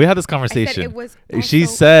first. We had this conversation. I said it was she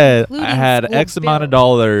said I had X amount of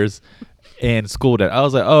dollars in school debt. I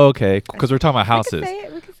was like, oh, okay, because we're talking about houses.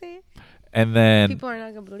 We can say it. And then people are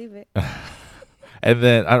not gonna believe it. And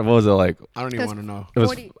then what was it like? I don't even want to know. It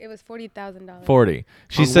was $40,000. 40.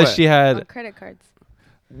 She said she had on credit cards.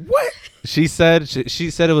 What? She said she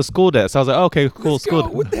said it was school debt. So I was like, oh, okay, cool, school.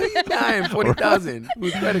 What the hell you buying? 40,000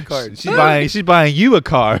 with credit cards. She's buying you a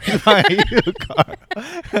car. She's buying you a car.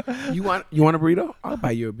 You want a burrito? I'll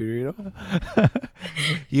buy you a burrito.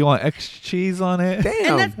 You want extra cheese on it?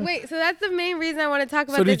 Damn. And so that's the main reason I want to talk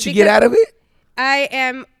about. So this did you get out of it? I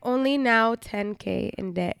am only now $10K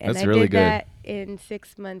in debt, and that's I really did good. that in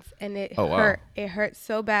 6 months, and it hurt. Wow. It hurt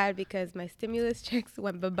so bad because my stimulus checks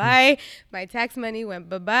went bye-bye, my tax money went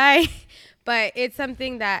bye-bye, but it's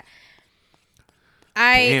something that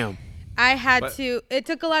I had to. It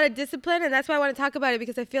took a lot of discipline, and that's why I want to talk about it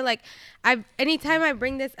because I feel like anytime I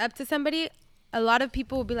bring this up to somebody, a lot of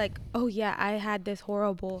people will be like, "Oh yeah, I had this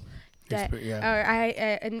horrible debt," or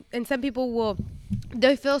and some people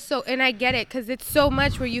they feel so, and I get it because it's so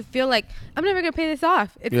much where you feel like I'm never gonna pay this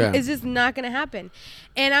off. It's just not gonna happen,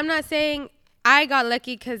 and I'm not saying I got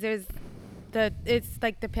lucky because it's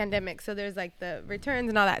like the pandemic, so there's like the returns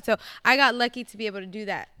and all that. So I got lucky to be able to do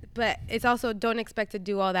that, but it's also don't expect to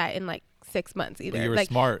do all that in like 6 months either. But you were like,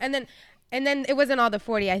 smart, and then it wasn't all the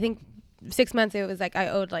 40. I think 6 months it was like I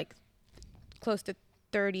owed like close to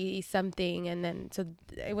 30 something, and then so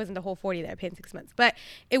it wasn't the whole 40 that I paid in 6 months, but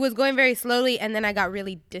it was going very slowly, and then I got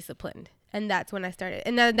really disciplined, and that's when I started.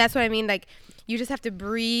 And that's what I mean, like you just have to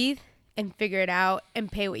breathe and figure it out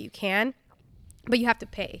and pay what you can, but you have to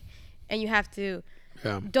pay, and you have to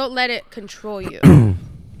don't let it control you.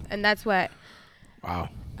 And that's what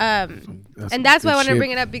and that's why I wanted to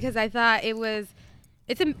bring it up because I thought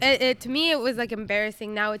to me it was like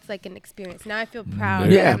embarrassing. Now it's like an experience. Now I feel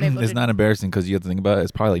proud. Yeah, it's not embarrassing because you have to think about it.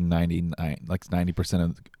 It's probably 90%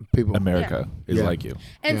 of people America is like you.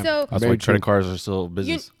 And so that's why credit cards are still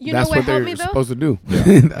business. You know what helped me though? Supposed to do.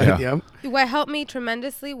 What helped me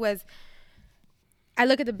tremendously was I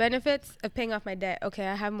look at the benefits of paying off my debt. Okay,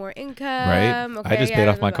 I have more income. Right. Okay, I just paid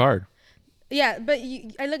off my card. Yeah, but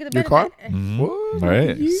I look at the benefit. Your car? Mm-hmm.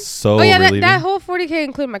 Right. So that whole 40K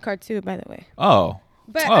included my car too, by the way. Oh.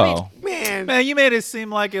 But I mean, man, you made it seem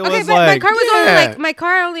like it was but like my car was only like my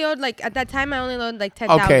car only owed like at that time I only owed like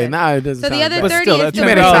 10,000. Okay, now it doesn't. So the other 30 still, is you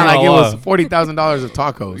made it sound like it was $40,000 of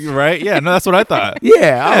tacos. Right? Yeah, no, that's what I thought.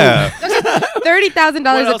 Yeah.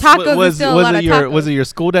 $30,000 of tacos is still a lot of tacos. Was it your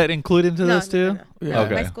school debt included into this too? No. Yeah.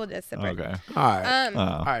 Okay. My school debt's separate. Okay. All right.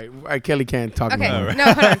 All right. Kelly can't talk about it. No,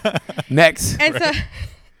 hold on. Next. And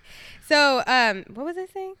so what was I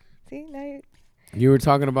saying? See, now you were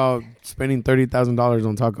talking about spending $30,000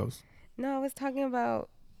 on tacos. No, I was talking about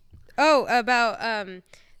the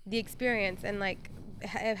experience and like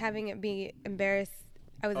having it be embarrassed.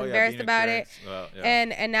 I was embarrassed about it,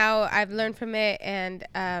 and now I've learned from it, and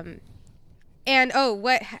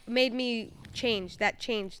what made me change? That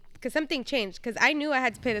changed because something changed because I knew I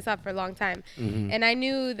had to pay this off for a long time, and I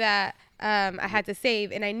knew that I had to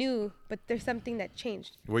save, and I knew, but there's something that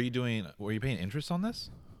changed. Were you paying interest on this?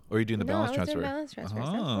 Or are you doing the balance transfer? No, I was doing balance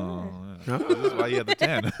transfer. Oh. This is why you have the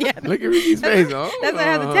 10. Yeah. Look at Ricky's face. That's why I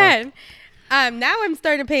have the 10. Now I'm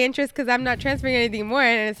starting to pay interest because I'm not transferring anything more,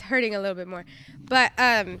 and it's hurting a little bit more. But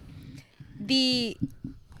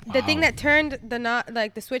the thing that turned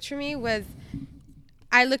the switch for me was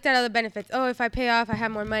I looked at other benefits. Oh, if I pay off, I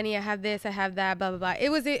have more money. I have this, I have that, blah blah blah. It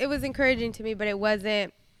was encouraging to me, but it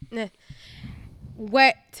wasn't.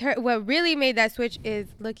 What really made that switch is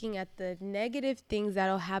looking at the negative things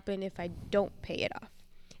that'll happen if I don't pay it off.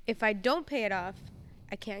 If I don't pay it off,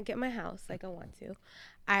 I can't get my house like I want to.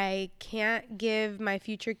 I can't give my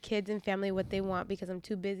future kids and family what they want because I'm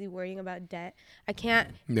too busy worrying about debt. I can't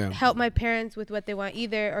help my parents with what they want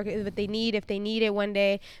either, or what they need if they need it one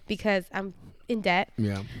day because I'm in debt.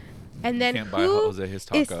 Yeah. And then who is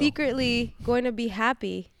secretly going to be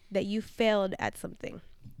happy that you failed at something?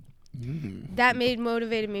 That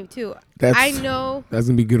motivated me too. I know that's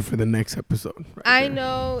gonna be good for the next episode. I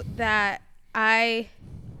know that I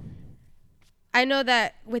know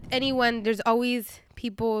that with anyone, there's always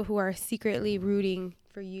people who are secretly rooting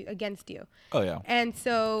for you against you. Oh yeah. And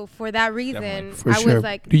so for that reason, was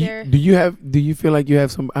like, do you feel like you have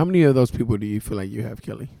some? How many of those people do you feel like you have,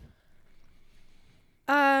 Kelly?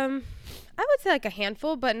 I would say like a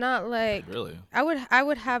handful, but not like really. I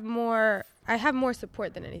would have more. I have more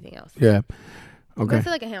support than anything else. Yeah. Okay. I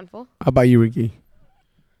feel like a handful. How about you, Ricky?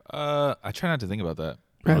 I try not to think about that.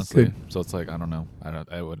 That's honestly. good. So it's like I don't know.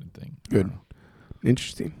 I wouldn't think. Good.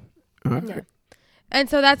 Interesting. All right. Yeah. And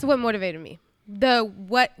so that's what motivated me.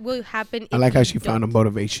 What will happen? I like how she found a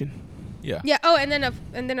motivation. Yeah. Yeah. Oh, and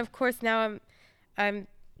then of course now I'm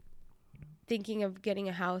thinking of getting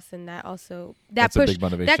a house, and that also that's a big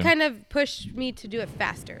motivation. That kind of pushed me to do it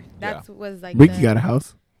faster. That was like Ricky got a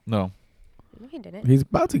house. No, he didn't. He's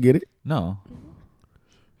about to get it. No.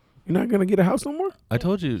 You're not gonna get a house no more? I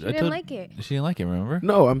told you. She didn't like it. She didn't like it. Remember?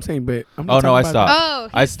 No, I'm saying, but I'm not not I stopped. Oh,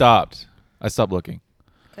 I stopped. I stopped looking.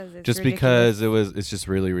 Just ridiculous. Because it's just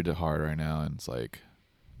really, really hard right now, and it's like,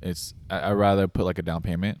 I'd rather put like a down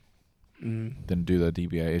payment than do the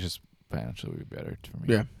DBA. It's just financially better for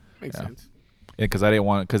me. Yeah, makes sense. Yeah, because I didn't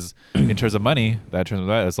want because in terms of money,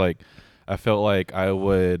 it's like I felt like I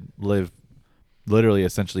would live literally,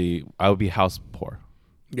 essentially, I would be house poor.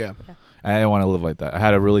 Yeah. I didn't want to live like that. I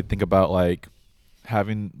had to really think about like I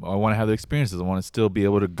want to have the experiences. I want to still be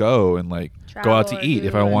able to go and like go out to eat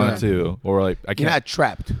if I wanted to, or like I can't. You're not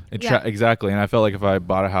trapped. Exactly. And I felt like if I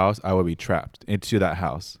bought a house, I would be trapped into that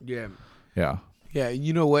house. Yeah. Yeah. Yeah.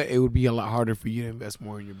 You know what? It would be a lot harder for you to invest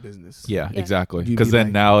more in your business. Yeah. Exactly. Because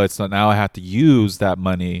then now I have to use that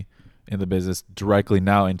money in the business directly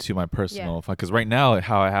now into my personal. Because right now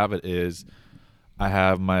how I have it is, I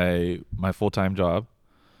have my full-time job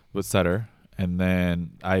with Sutter, and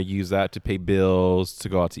then I use that to pay bills, to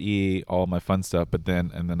go out to eat, all my fun stuff. But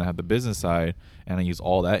then I have the business side, and I use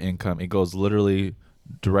all that income. It goes literally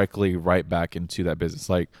directly right back into that business.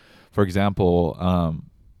 Like, for example,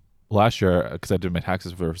 last year, because I did my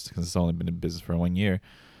taxes first, because it's only been in business for 1 year,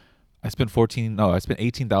 I spent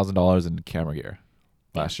 $18,000 in camera gear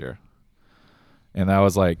last year, and that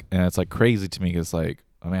was like, and it's like crazy to me. It's like,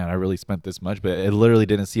 oh man, I really spent this much, but it literally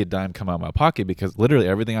didn't see a dime come out of my pocket because literally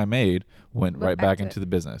everything I made went right back into the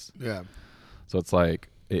business. Yeah. So it's like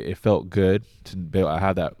it felt good to be able, I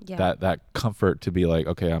had that comfort to be like,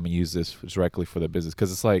 okay, I'm gonna use this directly for the business,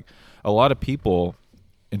 because it's like a lot of people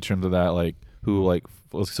in terms of that, like who like,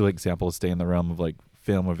 let's for example, stay in the realm of like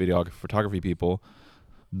film or video photography people.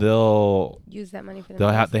 They'll use that money for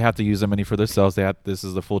themselves. They have to use that money for themselves. This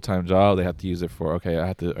is the full-time job. They have to use it for, okay, all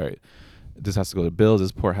right, this has to go to bills.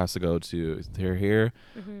 This port has to go to here,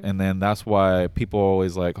 and then that's why people are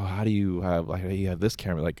always like, "Oh, how do you have this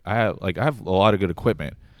camera?" Like I have a lot of good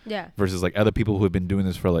equipment. Yeah. Versus like other people who have been doing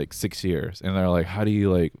this for like 6 years, and they're like, "How do you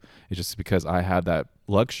like?" It's just because I had that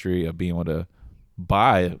luxury of being able to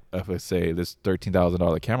buy, if I say this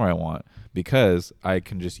 $13,000 camera I want, because I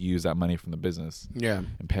can just use that money from the business. Yeah.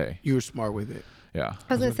 And pay. You were smart with it. Yeah.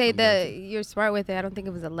 I was gonna say that you're smart with it. I don't think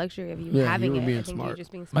it was a luxury of you having it. I think you're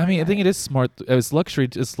just being smart. I mean, I think it is smart. It's luxury.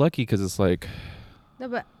 It's lucky because it's like. No,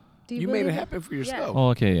 but do you made it happen for yourself? Oh,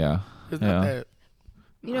 okay, yeah. It's not that.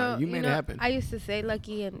 You made it happen. I used to say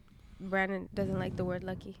lucky, and Brandon doesn't like the word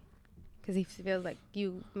lucky because he feels like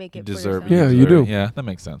you make it. Deserve. Yeah, you do. Yeah, that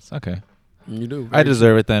makes sense. Okay. You do. I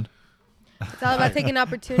deserve it then. It's all about taking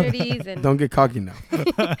opportunities and. Don't get cocky now.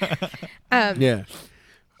 Yeah.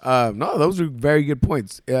 No, those are very good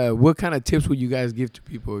points. What kind of tips would you guys give to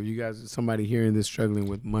people? If you guys, somebody hearing this struggling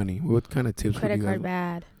with money, what kind of tips would you guys? Credit card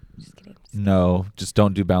bad. Just kidding. No, just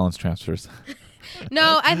don't do balance transfers.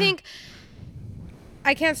 No, I think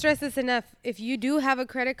I can't stress this enough. If you do have a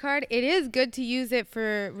credit card, it is good to use it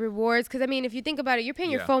for rewards. Because I mean, if you think about it, you're paying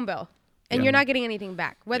your phone bill. And you're not getting anything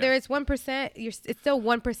back. Whether it's 1%, it's still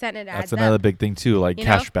 1% and it adds up. That's another big thing too, like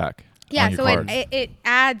cash back. Yeah, so it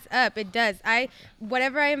adds up. It does.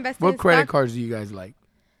 Whatever I invest in. What credit cards do you guys like?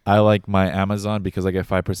 I like my Amazon because I get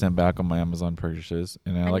 5% back on my Amazon purchases,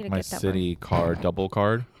 and I need like to my get that City card, double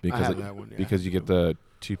card, because have that one, yeah. because you get the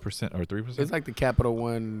 2% or 3%. It's like the Capital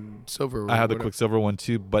One Silver. I have the whatever. Quicksilver one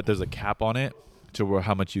too, but there's a cap on it to where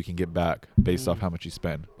how much you can get back based off how much you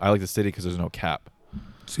spend. I like the City because there's no cap.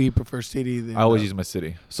 So you prefer City? Than I always use my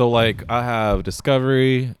City. So like I have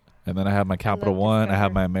Discovery, and then I have my Capital love One. I have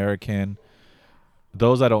Discover. my American.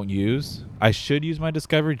 Those I don't use. I should use my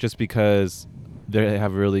Discovery just because they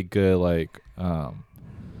have really good like 5%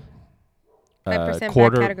 back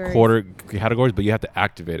quarter categories, but you have to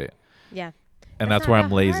activate it, Yeah. and that's where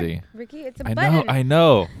I'm lazy. Ricky, it's a I button.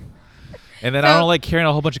 know. And then I So, don't like carrying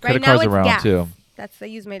a whole bunch of credit right now cards it's around gas. too. That's I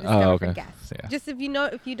use my Discover okay. for gas. So, yeah. Just if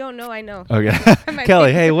you don't know, I know. Okay, My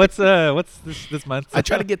Kelly. favorite. Hey, what's this month? I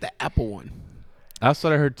try to get the Apple one. That's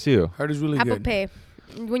what I heard too. Heard is really Apple good. Pay.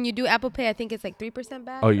 When you do Apple Pay, I think it's like 3%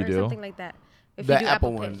 back. Oh, you or do? something like that. If The you do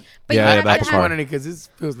Apple Pay. one. But Yeah, you the have I to just card. wanted it because it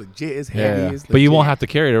feels legit. It's heavy. Yeah, It's but you legit. won't have to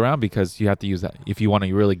carry it around because you have to use that. If you want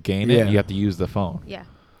to really gain it, Yeah. you have to use the phone. Yeah.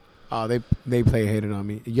 Oh, they play hated on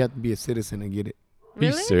me. You have to be a citizen to get it. Are you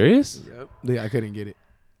Really? serious? Yep. I couldn't get it.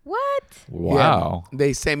 What? Wow. Yeah.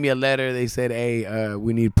 They sent me a letter. They said, "Hey,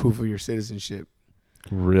 we need proof of your citizenship."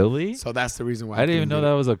 Really? So that's the reason why I didn't even know couldn't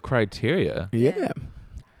that was a criteria. get it. Yeah.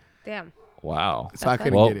 Damn. Wow. So I That's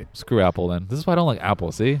couldn't Well, get it. screw Apple then. This is why I don't like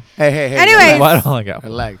Apple. See? Hey. Anyways. Why I don't like Apple.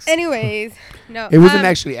 Relax. Anyways, no. It wasn't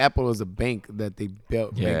actually Apple. It was a bank that they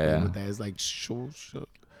built. Yeah. With that. It's like I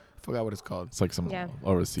forgot what it's called. It's like some Yeah.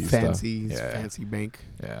 overseas Fancy stuff. bank.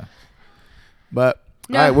 Yeah. But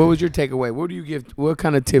No. all right, what was your takeaway? What do you give? What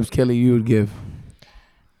kind of tips, Kelly, you would give?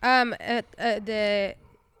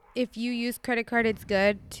 If you use credit card, it's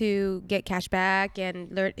good to get cash back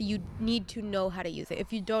and learn. You need to know how to use it.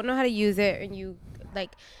 If you don't know how to use it and you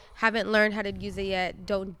haven't learned how to use it yet,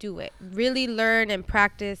 don't do it. Really learn and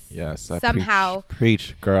practice. Yes. I somehow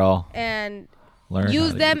preach, girl. and Learn. use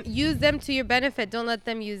how to them. Use them to your benefit. Don't let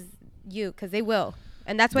them use you because they will.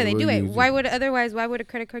 And that's why They they do will it. use you. Why would a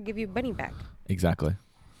credit card give you money back? Exactly.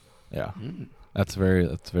 Yeah. That's very,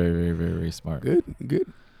 very, very smart.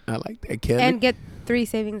 Good. I like that, Kelly. And get 3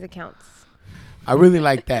 savings accounts. I really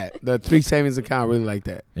like that. The 3 savings account, I really like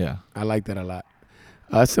that. Yeah. I like that a lot.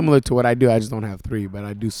 Similar to what I do. I just don't have 3, but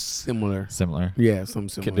I do similar. Similar. Yeah, some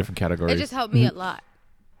similar. Different categories. It just helped me a lot.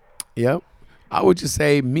 Yep. I would just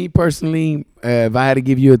say, me personally, if I had to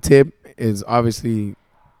give you a tip, is obviously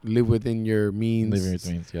live within your means. Living with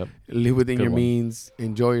means. Yep. Live within Good your one. means.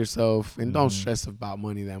 Enjoy yourself, and don't Mhm. stress about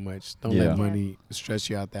money that much. Don't Yeah. let money stress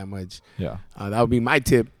you out that much. Yeah. That would be my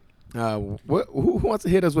tip. Who wants to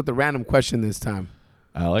hit us with a random question this time?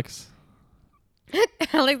 Alex.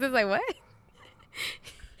 Alex is like, what?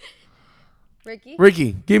 Ricky?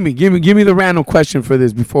 Ricky, give me the random question for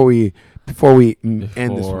this before we end this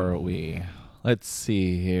Before one. we, let's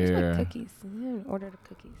see Where's my here. cookies. I didn't order the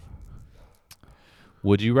cookies.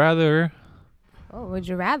 Would you rather Oh, would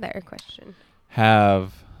you rather question?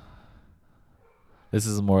 have? This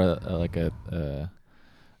is more like a.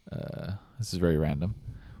 This is very random.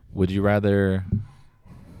 Would you rather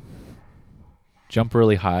jump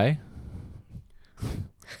really high,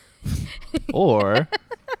 or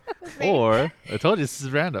I told you this is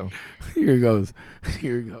random. Here it goes.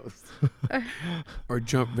 Or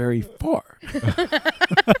jump very far.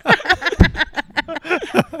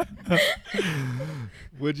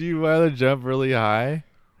 Would you rather jump really high,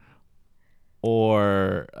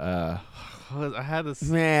 or I had this.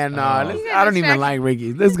 Man, no, Oh. let's- You got I don't even distracted. like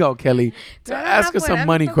Ricky. Let's go, Kelly. No, I don't Ask have us one. some I'm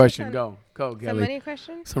money focused question. on- Go, Some Kelly. money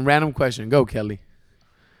question? Some random question. Go, Kelly.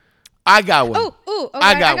 I got one. Oh, okay,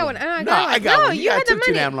 I got one. one. Oh, I No, got one. I got No, one. you had the took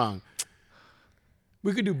too money. damn long.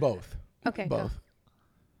 We could do both. Okay, go. Both.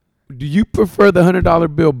 Do you prefer the $100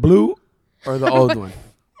 bill blue or the old one?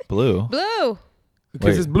 Blue. Blue.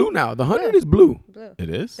 Because Wait. it's blue now. The 100 is blue. Blue. It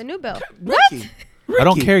is. The new bill. Ricky. I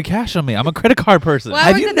don't Ricky, carry cash on me. I'm a credit card person. Well, I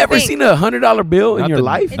Have worked you at the never bank. seen a $100 bill in Not your the-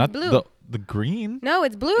 life? It's not blue. The green. No,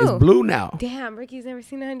 it's blue. It's blue now. Damn, Ricky's never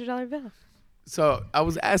seen a $100 bill. So I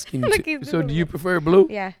was asking Look, you. he's So do doing you it. prefer blue?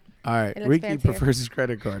 Yeah. All right. It looks Ricky fancier. prefers his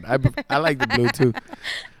credit card. I like the blue too.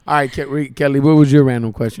 All right, Kelly, what was your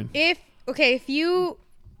random question? If you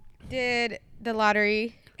did the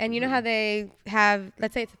lottery and you know how they have,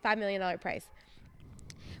 let's say it's a $5 million prize,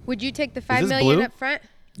 would you take the $5 this million blue? up front?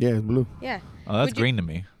 Yeah, it's blue. Yeah. Oh, that's Would you- green to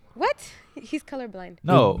me. What? He's colorblind.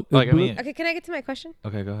 No, It's like I blue. mean. Okay, can I get to my question?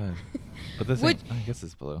 Okay, go ahead. But this, Would- I guess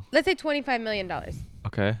it's blue. Let's say $25 million.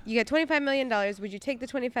 Okay. You get $25 million. Would you take the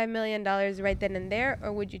 $25 million right then and there,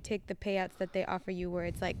 or would you take the payouts that they offer you where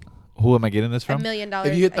it's like Who am I getting this $1 from? million?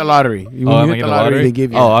 If you hit a the year? lottery, Oh, am I hit getting the the lottery, lottery? they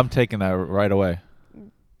give you. Oh, I'm taking that right away.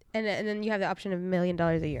 And then you have the option of $1 million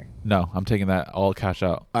a year. No, I'm taking that all cash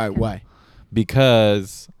out. All right, why?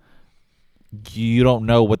 Because you don't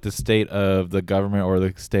know what the state of the government or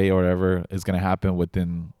the state or whatever is going to happen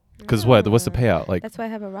within. Because what's the payout? Like, that's why I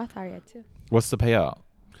have a Roth IRA too. what's the payout?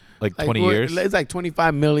 Like 20 what, years? It's like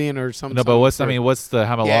 25 million or something. No, but what's how long?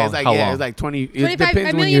 Yeah, it's like, how long? it's like 20. It 25 depends $1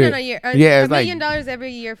 when million you're. in a year. Yeah, $1 it's like million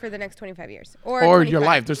every year for the next 25 years, or your 25.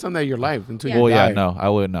 life. There's something that your life until Yeah. you Well, die. yeah, no, I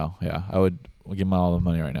would no. Yeah, I would give my all the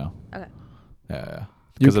money right now. Okay. Yeah.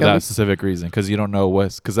 Because of Kelly? that specific reason. Because you don't know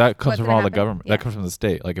because that comes What's from gonna all the happen? government. Yeah. That comes from the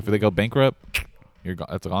state. Like if they go bankrupt, you're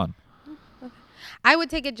that's gone. I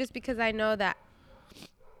would take it just because I know that.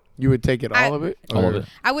 You would take it all of it. All of Or- it.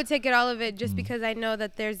 I would take it all of it just because I know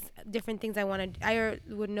that there's different things I want to. I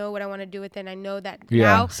would know what I want to do with it. And I know that Yeah,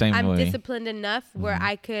 now same I'm way. disciplined enough where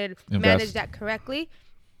I could Invest. manage that correctly,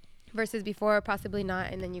 versus before possibly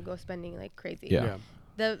not, and then you go spending like crazy. Yeah.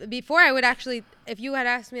 Before I would actually, if you had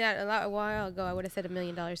asked me that a while ago, I would have said $1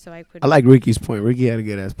 million so I could. I like Ricky's point. Ricky had a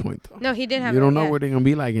good ass point though. No, he did have. You don't know yeah. what they're gonna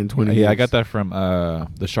be like in 20 years. Yeah, I got that from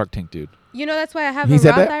the Shark Tank dude. You know that's why I have He a said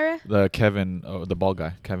Roth that? IRA. The Kevin, the bald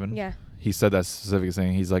guy, Kevin. Yeah. He said that specific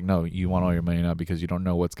thing. He's like, no, you want all your money now because you don't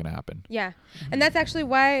know what's gonna happen. Yeah, and that's actually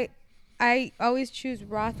why I always choose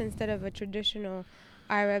Roth instead of a traditional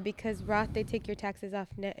IRA, because Roth, they take your taxes off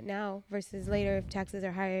now versus later. If taxes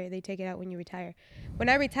are higher, they take it out when you retire. When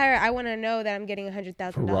I retire, I want to know that I'm getting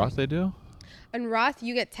 $100,000. For Roth, they do. On Roth,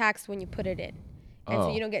 you get taxed when you put it in, and so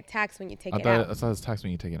Oh. you don't get taxed when you take I it thought out. I thought it was tax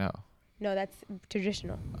when you take it out. No, that's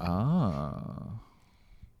traditional. Ah,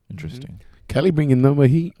 interesting. Kelly bringing nothing but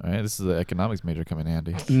heat. All right, this is the economics major coming in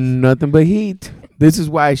handy. Nothing but heat. This is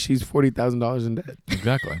why she's $40,000 in debt.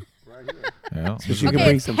 Exactly. Yeah. So she can Okay,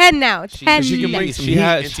 bring it's some. 10 now. 10. She can now. bring some She heat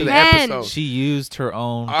had- into she- the 10. episode. She used her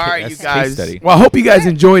own. All right, you case guys. study. Well, I hope you guys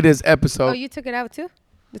enjoyed this episode. Oh, you took it out too?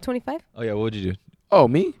 The 25? Oh yeah, what would you do? Oh,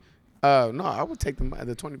 me? No, I would take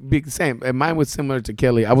the 20. Big same. And mine was similar to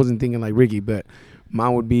Kelly. I wasn't thinking like Ricky, but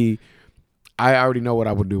mine would be. I already know what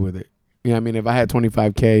I would do with it. You know what I mean? If I had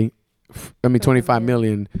 25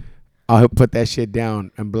 million, I'll put that shit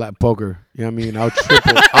down and black poker. You know what I mean?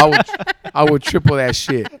 I would triple that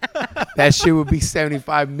shit. That shit would be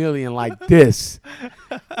 75 million like this.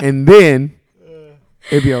 And then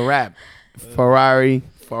it'd be a wrap. Ferrari,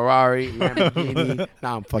 Lamborghini.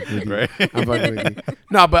 Nah, I'm fucking with you. Right. I'm fucking with you.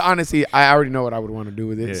 No, but honestly, I already know what I would want to do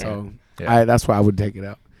with it. Yeah. So Yeah. that's why I would take it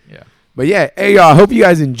out. Yeah. But yeah, hey y'all, I hope you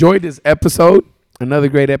guys enjoyed this episode. Another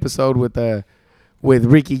great episode with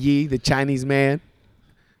Ricky Yee, the Chinese man,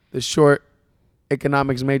 the short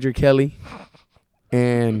economics major Kelly,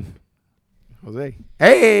 and Jose.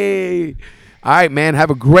 Hey! All right, man.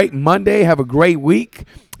 Have a great Monday. Have a great week.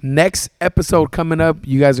 Next episode coming up,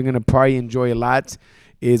 you guys are going to probably enjoy a lot,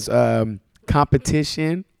 is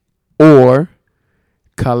competition or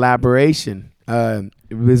collaboration. It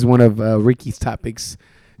is one of Ricky's topics.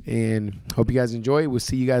 And hope you guys enjoy. We'll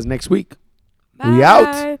see you guys next week. We out.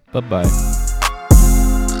 Bye. Bye bye.